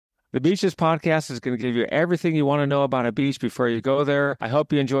The Beaches podcast is going to give you everything you want to know about a beach before you go there. I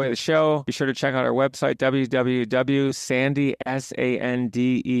hope you enjoy the show. Be sure to check out our website,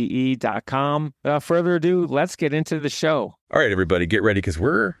 www.sandee.com. Without further ado, let's get into the show. All right, everybody, get ready because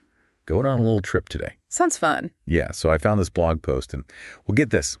we're going on a little trip today. Sounds fun. Yeah, so I found this blog post and we'll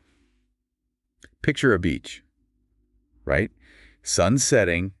get this. Picture a beach, right? Sun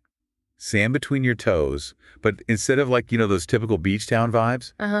setting, sand between your toes, but instead of those typical beach town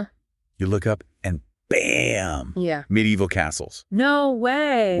vibes, you look up and bam, medieval castles. No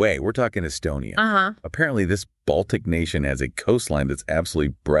way. We're talking Estonia. Apparently this Baltic nation has a coastline that's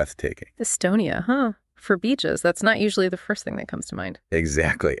absolutely breathtaking. Estonia, huh? For beaches, that's not usually the first thing that comes to mind.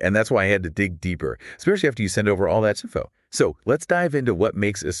 Exactly. And that's why I had to dig deeper, especially after you send over all that info. So let's dive into what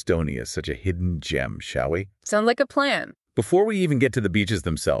makes Estonia such a hidden gem, shall we? Sounds like a plan. Before we even get to the beaches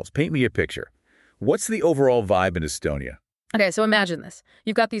themselves, paint me a picture. What's the overall vibe in Estonia? Okay, so imagine this.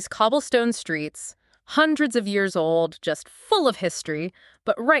 You've got these cobblestone streets, hundreds of years old, just full of history,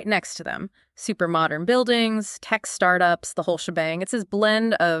 but right next to them, super modern buildings, tech startups, the whole shebang. It's this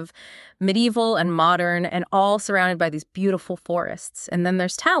blend of medieval and modern, and all surrounded by these beautiful forests. And then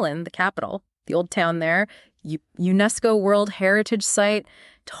there's Tallinn, the capital, the old town there, UNESCO World Heritage Site.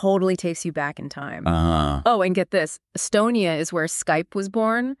 Totally takes you back in time. Oh, and get this. Estonia is where Skype was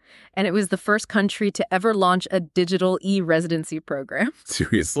born, and it was the first country to ever launch a digital e-residency program.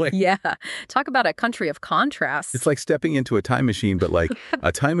 Seriously? Yeah. Talk about a country of contrasts. It's like stepping into a time machine, but like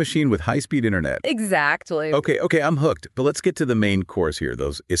a time machine with high-speed internet. Exactly. Okay, I'm hooked. But let's get to the main course here,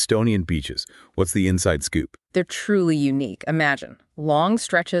 those Estonian beaches. What's the inside scoop? They're truly unique. Imagine long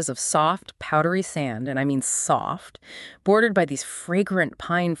stretches of soft, powdery sand, and I mean soft, bordered by these fragrant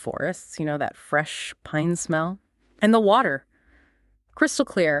pine forests, that fresh pine smell. And the water, crystal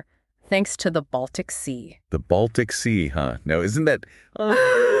clear, thanks to the Baltic Sea. The Baltic Sea, huh? Now, isn't that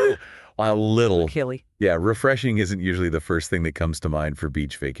a little... Hilly. Yeah, refreshing isn't usually the first thing that comes to mind for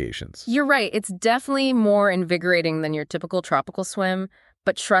beach vacations. You're right. It's definitely more invigorating than your typical tropical swim.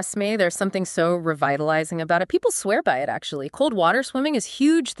 But trust me, there's something so revitalizing about it. People swear by it, actually. Cold water swimming is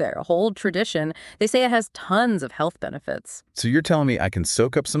huge there, a whole tradition. They say it has tons of health benefits. So you're telling me I can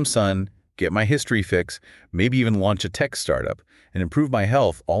soak up some sun, get my history fix, maybe even launch a tech startup, and improve my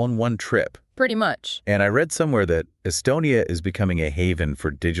health all in one trip? Pretty much. And I read somewhere that Estonia is becoming a haven for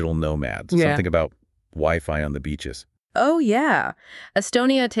digital nomads. Yeah. Something about Wi-Fi on the beaches. Oh, yeah.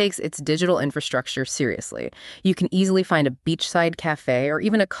 Estonia takes its digital infrastructure seriously. You can easily find a beachside cafe or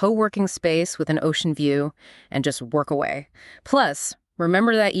even a co-working space with an ocean view and just work away. Plus,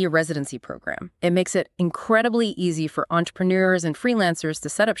 remember that e-residency program. It makes it incredibly easy for entrepreneurs and freelancers to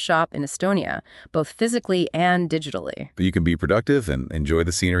set up shop in Estonia, both physically and digitally. But you can be productive and enjoy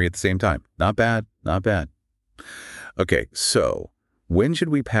the scenery at the same time. Not bad, not bad. Okay, so... when should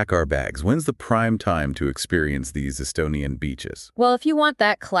we pack our bags? When's the prime time to experience these Estonian beaches? Well, if you want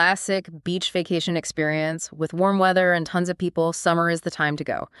that classic beach vacation experience with warm weather and tons of people, summer is the time to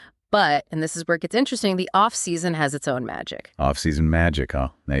go. But, and this is where it gets interesting, the off-season has its own magic. Off-season magic, huh?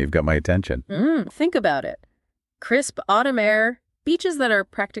 Now you've got my attention. Think about it. Crisp autumn air, beaches that are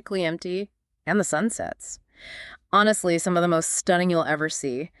practically empty, and the sunsets. Honestly, some of the most stunning you'll ever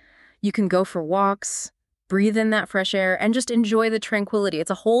see. You can go for walks, breathe in that fresh air, and just enjoy the tranquility. It's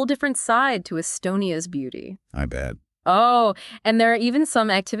a whole different side to Estonia's beauty. I bet. Oh, and there are even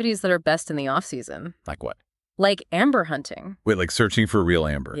some activities that are best in the off-season. Like what? Like amber hunting. Wait, like searching for real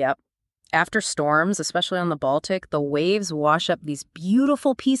amber? Yep. After storms, especially on the Baltic, the waves wash up these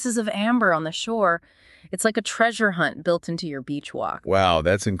beautiful pieces of amber on the shore. It's like a treasure hunt built into your beach walk. Wow,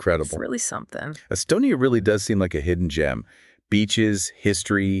 that's incredible. It's really something. Estonia really does seem like a hidden gem. Beaches,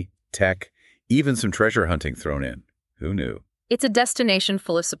 history, tech, even some treasure hunting thrown in. Who knew? It's a destination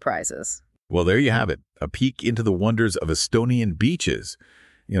full of surprises. Well, there you have it. A peek into the wonders of Estonian beaches.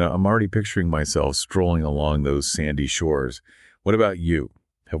 I'm already picturing myself strolling along those sandy shores. What about you?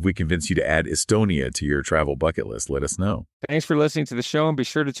 Have we convinced you to add Estonia to your travel bucket list? Let us know. Thanks for listening to the show, and be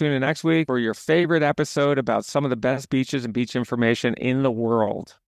sure to tune in next week for your favorite episode about some of the best beaches and beach information in the world.